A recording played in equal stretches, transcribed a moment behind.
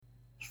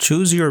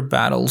Choose your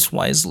battles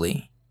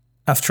wisely.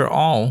 After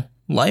all,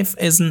 life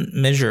isn't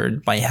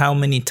measured by how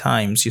many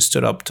times you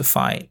stood up to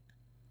fight.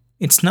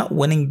 It's not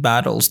winning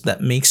battles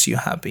that makes you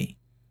happy,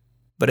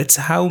 but it's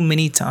how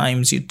many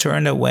times you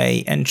turned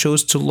away and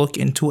chose to look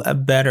into a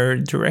better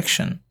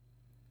direction.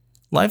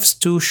 Life's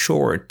too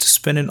short to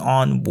spend it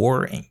on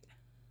worrying.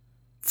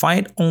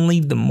 Fight only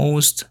the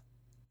most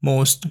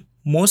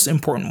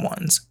important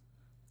ones.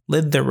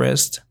 Let the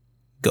rest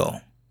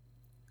go.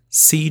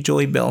 See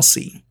Joy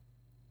Belsey.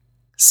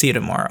 See you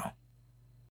tomorrow.